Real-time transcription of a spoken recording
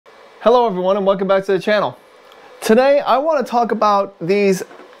Hello everyone and welcome back to the channel. Today I want to talk about these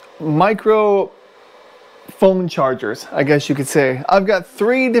micro phone chargers, I guess you could say. I've got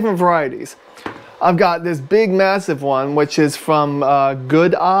three different varieties. I've got this big massive one which is from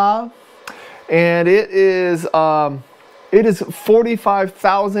Grid and it is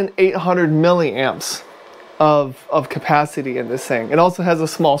 45,800 milliamps of capacity in this thing. It also has a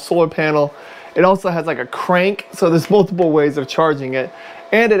small solar panel. It also has like a crank, so there's multiple ways of charging it.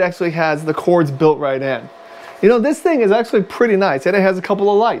 And it actually has the cords built right in. You know, this thing is actually pretty nice, and it has a couple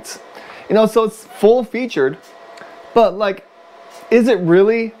of lights. You know, so it's full featured, but like, is it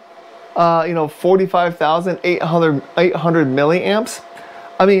really, 45,800 milliamps?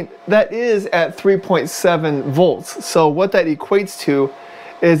 I mean, that is at 3.7 volts. So what that equates to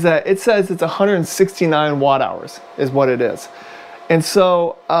is that it says it's 169 watt hours is what it is. And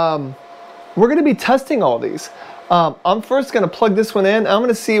so we're going to be testing all these. I'm first going to plug this one in. I'm going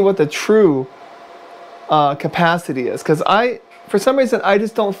to see what the true capacity is, because for some reason, I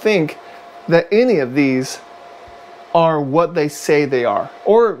just don't think that any of these are what they say they are,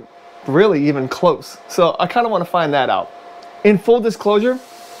 or really even close. So I kind of want to find that out. In full disclosure,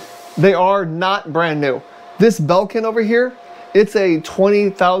 they are not brand new. This Belkin over here, it's a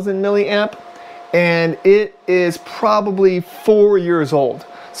 20,000 milliamp, and it is probably 4 years old.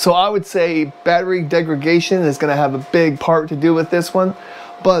 So I would say battery degradation is going to have a big part to do with this one.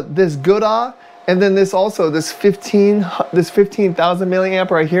 But this Grid, and then this 15,000 milliamp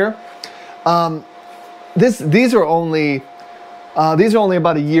right here, these are only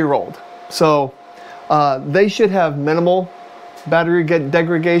about a year old. So they should have minimal battery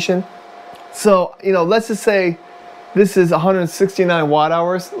degradation. So, you know, let's just say this is 169 watt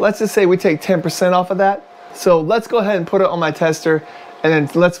hours. Let's just say we take 10% off of that. So let's go ahead and put it on my tester, and then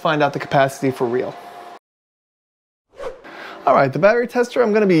let's find out the capacity for real. All right, the battery tester I'm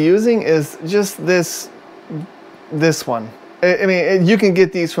going to be using is just this one. I mean, you can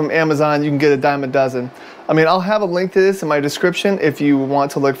get these from Amazon. You can get a dime a dozen. I mean, I'll have a link to this in my description if you want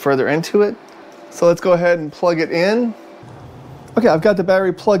to look further into it. So let's go ahead and plug it in. Okay, I've got the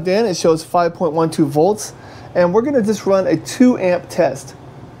battery plugged in. It shows 5.12 volts. And we're going to just run a 2 amp test.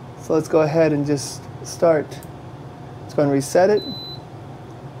 So let's go ahead and just start. Let's go and reset it.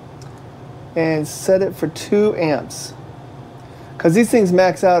 And set it for 2 amps. Because these things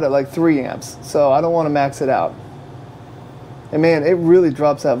max out at like 3 amps. So I don't want to max it out. And man, it really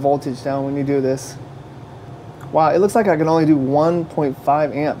drops that voltage down when you do this. Wow, it looks like I can only do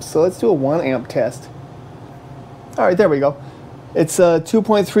 1.5 amps. So let's do a 1 amp test. All right, there we go. It's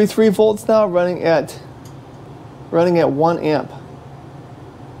 2.33 volts now, running at 1 amp.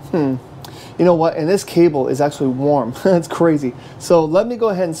 You know what? And this cable is actually warm. That's crazy. So let me go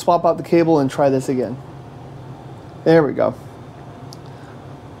ahead and swap out the cable and try this again. There we go.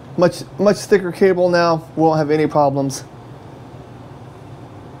 Much thicker cable now. Won't have any problems.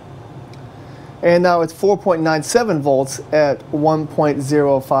 And now it's 4.97 volts at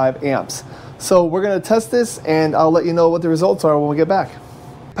 1.05 amps. So we're going to test this, and I'll let you know what the results are when we get back.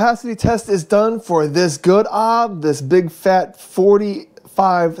 Capacity test is done for this Grid, this big fat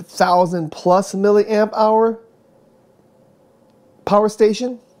 45,000 plus milliamp hour power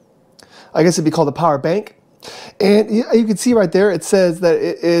station. I guess it'd be called a power bank. And you can see right there, it says that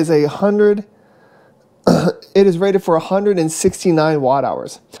it is it is rated for 169 watt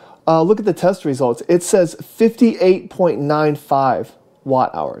hours. Look at the test results. It says 58.95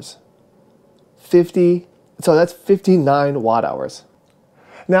 watt hours. So that's 59 watt hours.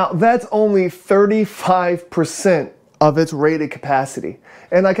 Now that's only 35% of its rated capacity.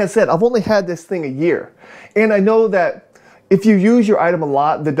 And like I said, I've only had this thing a year. And I know that if you use your item a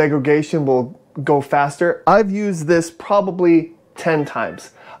lot, the degradation will go faster. I've used this probably 10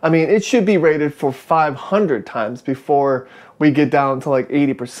 times. I mean, it should be rated for 500 times before we get down to like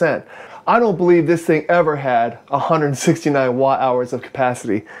 80%. I don't believe this thing ever had 169 watt hours of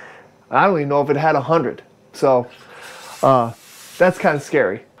capacity. I don't even know if it had 100. So that's kind of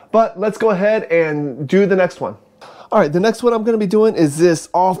scary. But let's go ahead and do the next one. All right, the next one I'm going to be doing is this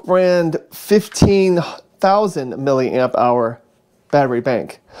off-brand 15,000 milliamp hour battery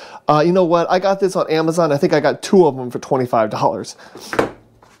bank. You know what? I got this on Amazon. I think I got 2 of them for $25.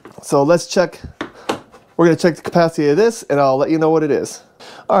 So let's check. We're going to check the capacity of this, and I'll let you know what it is.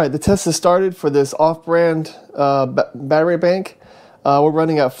 All right, the test has started for this off-brand battery bank. We're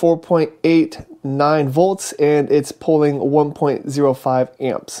running at 4.89 volts, and it's pulling 1.05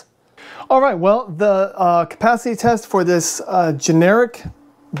 amps. All right, well, the capacity test for this generic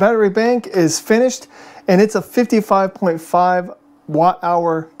battery bank is finished, and it's a 55.5 watt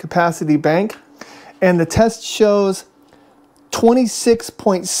hour capacity bank, and the test shows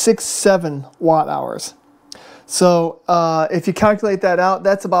 26.67 watt hours. So if you calculate that out,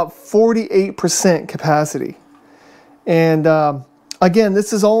 that's about 48% capacity. And again,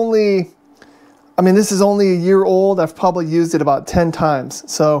 this is only a year old. I've probably used it about 10 times.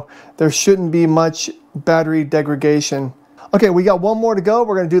 So there shouldn't be much battery degradation. Okay, we got one more to go.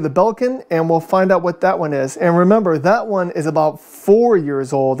 We're going to do the Belkin, and we'll find out what that one is. And remember, that one is about 4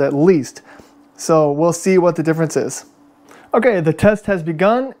 years old at least. So we'll see what the difference is. Okay, the test has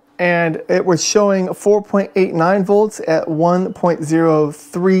begun, and it was showing 4.89 volts at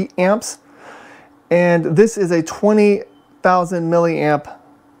 1.03 amps. And this is a 20,000 milliamp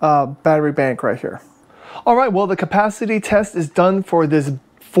battery bank right here. All right, well, the capacity test is done for this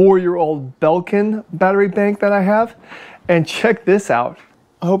 4-year-old Belkin battery bank that I have. And check this out.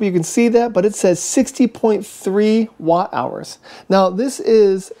 I hope you can see that, but it says 60.3 watt hours. Now, this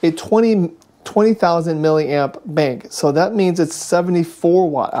is a 20,000 milliamp bank, so that means it's 74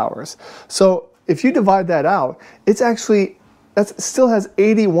 watt hours. So if you divide that out, it's actually, that still has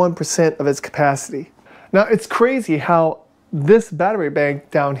 81% of its capacity. Now, it's crazy how this battery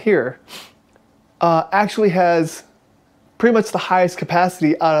bank down here actually has pretty much the highest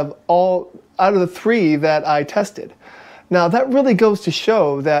capacity out of the 3 that I tested. Now, that really goes to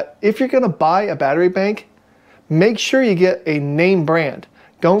show that if you're going to buy a battery bank, make sure you get a name brand.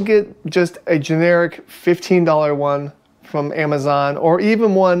 Don't get just a generic $15 one from Amazon, or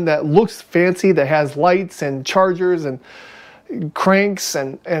even one that looks fancy, that has lights and chargers and cranks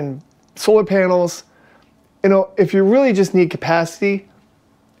and solar panels. You know, if you really just need capacity,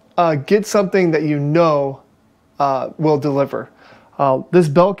 get something that you know will deliver. This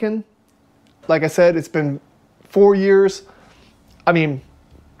Belkin, like I said, it's been 4 years. I mean,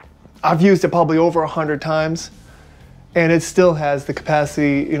 I've used it probably over 100 times, and it still has the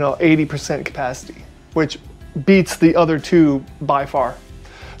capacity, you know, 80% capacity, which beats the other 2 by far.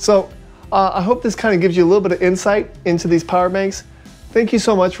 So I hope this kind of gives you a little bit of insight into these power banks. Thank you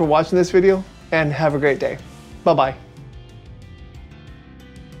so much for watching this video, and have a great day. Bye-bye.